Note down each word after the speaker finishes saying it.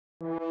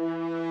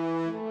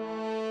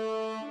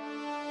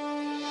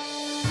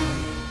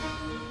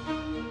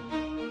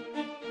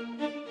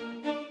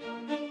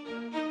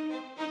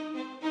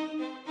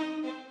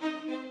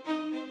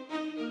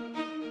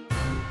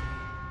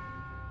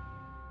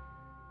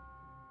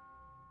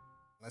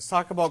Let's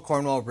talk about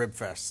Cornwall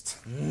Ribfest.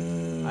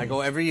 I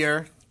go every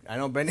year. I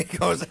know Benny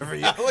goes every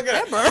year. Look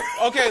at Amber.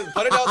 Okay,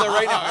 put it out there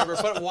right now, Amber.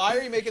 Why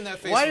are you making that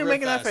face? Why are you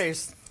making that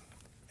face?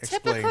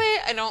 Explain. Typically,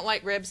 I don't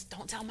like ribs.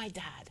 Don't tell my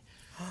dad.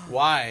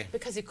 Why?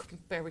 Because he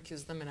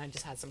barbecues them, and I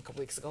just had some a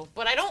couple weeks ago.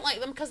 But I don't like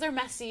them because they're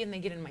messy and they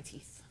get in my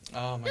teeth.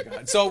 Oh my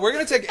God! So we're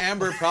gonna take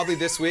Amber probably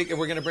this week, and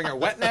we're gonna bring her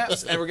wet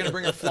naps, and we're gonna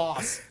bring her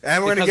floss,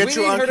 and we're gonna get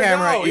you on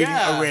camera eating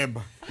a rib.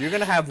 You're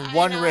gonna have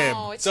one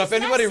rib. So if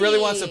anybody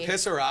really wants to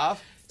piss her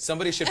off,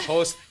 somebody should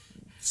post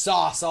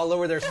sauce all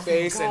over their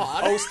face and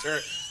post her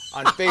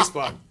on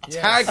Facebook.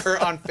 Tag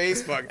her on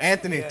Facebook.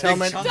 Anthony, tell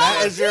me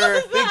that is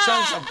your big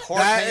chunks of pork.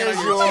 That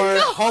is your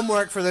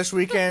homework for this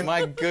weekend.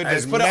 My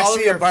goodness, as put it all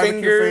over your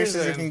barbecue fingers face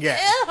as you can get,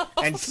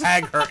 and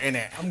tag her in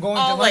it. I'm going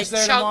to lunch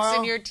there tomorrow.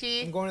 In your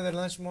teeth. I'm going to the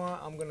lunch tomorrow.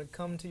 I'm gonna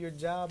come to your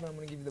job and I'm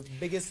gonna give you the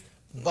biggest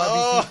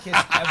barbecue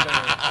kiss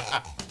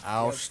ever.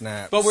 Oh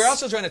snap! But we're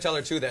also trying to tell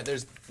her too that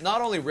there's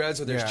not only ribs,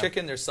 but there's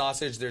chicken, there's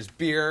sausage, there's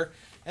beer.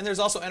 And there's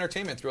also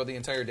entertainment throughout the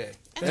entire day.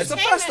 It's a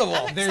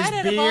festival.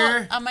 There's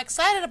beer. I'm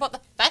excited about the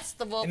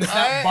festival. And it's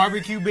not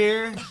barbecue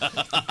beer.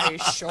 Are you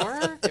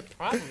sure? It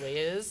probably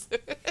is.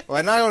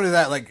 Well, not only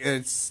that, like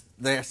it's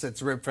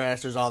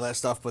Ribfest, there's all that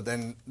stuff, but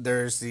then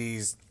there's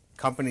these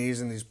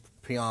companies and these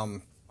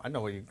I know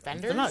what you.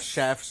 Vendors? They're not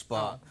chefs,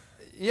 but.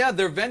 Yeah,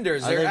 they're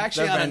vendors. They're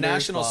actually on a vendors,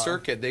 national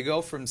circuit. They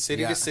go from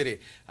city to city.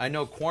 I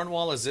know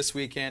Cornwall is this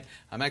weekend.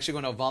 I'm actually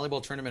going to a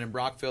volleyball tournament in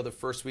Brockville the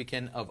first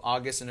weekend of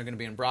August, and they're going to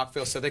be in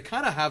Brockville. So they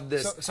kind of have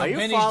this. So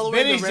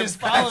Benny's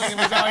just following him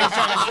is all he's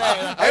trying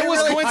to say. It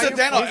was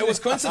coincidental. It was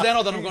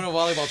coincidental that I'm going to a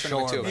volleyball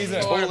tournament too. He's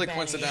totally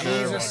coincidental.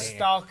 He's a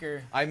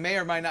stalker. I may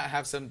or might not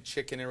have some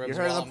chicken and ribs.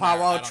 You heard of the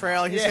powwow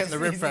trail? He's hitting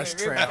the Ribfest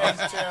trail.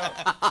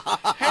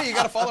 Hey, you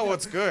got to follow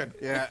what's good.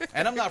 Yeah.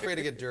 And I'm not afraid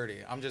to get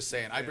dirty. I'm just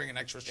saying. I bring an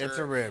extra shirt. It's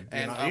a rib.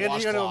 And you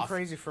got to go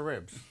crazy for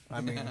ribs.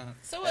 I mean.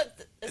 So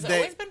has it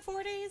always been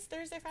 4 days?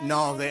 Thursday, Friday?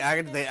 No, they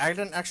added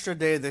an extra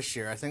day this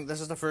year. I think this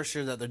is the first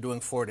year that they're doing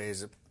 4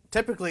 days.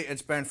 Typically,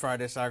 it's been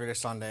Friday, Saturday,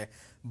 Sunday,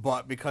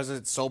 but because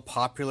it's so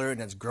popular and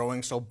it's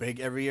growing so big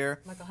every year.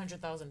 Like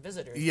 100,000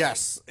 visitors.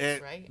 Yes,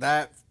 right?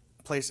 That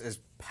place is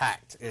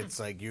packed. It's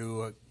like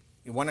you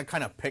want to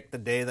kind of pick the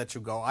day that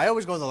you go. I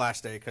always go the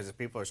last day because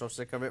people are so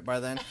sick of it by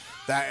then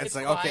that it's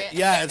like, quiet. okay,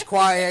 yeah, it's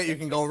quiet. You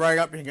can go right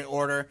up, you can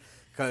order.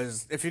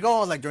 Because if you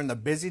go like during the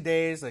busy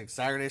days, like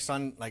Saturday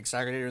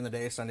during the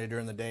day, Sunday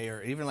during the day,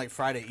 or even like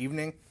Friday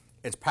evening,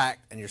 it's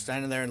packed, and you're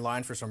standing there in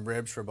line for some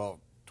ribs for about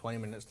 20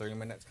 minutes, 30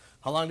 minutes.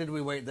 How long did we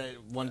wait that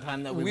one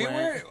time that we went? We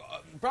were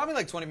probably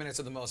like 20 minutes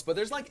at the most, but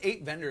there's like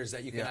 8 vendors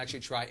that you can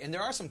actually try, and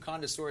there are some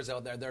connoisseurs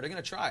out there that are going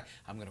to try.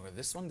 I'm going to go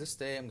this one this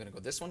day, I'm going to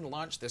go this one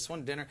lunch, this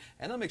one dinner,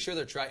 and they'll make sure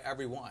they try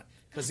every one.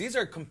 Because these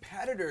are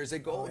competitors. They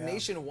go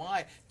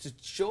nationwide to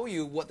show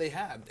you what they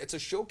have. It's a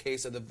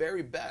showcase of the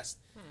very best.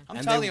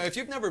 I'm telling you, if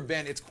you've never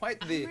been, it's quite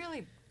the... I'm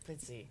really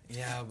busy.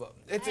 Yeah, but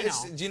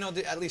it's you know,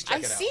 at least check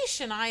it out. I see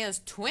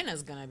Shania's twin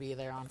is going to be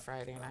there on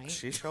Friday night.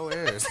 She sure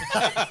is.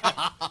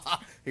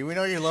 We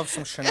know you love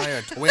some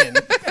Shania twin.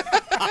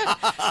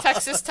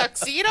 Texas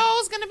Tuxedo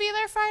is going to be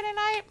there Friday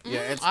night.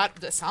 Yeah,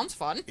 that sounds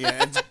fun.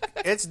 Yeah,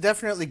 it's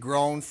definitely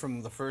grown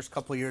from the first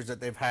couple of years that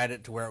they've had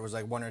it to where it was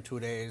like 1 or 2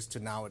 days to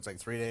now it's like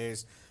 3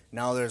 days.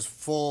 Now there's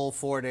full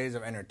 4 days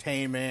of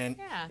entertainment.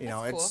 Yeah, you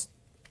know, it's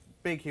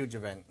big, huge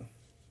event.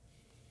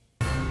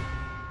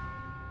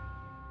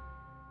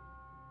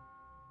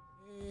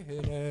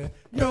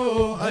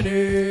 Yo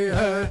honey,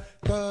 yo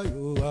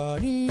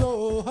honey,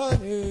 yo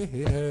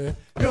honey,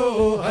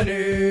 yo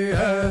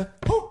honey.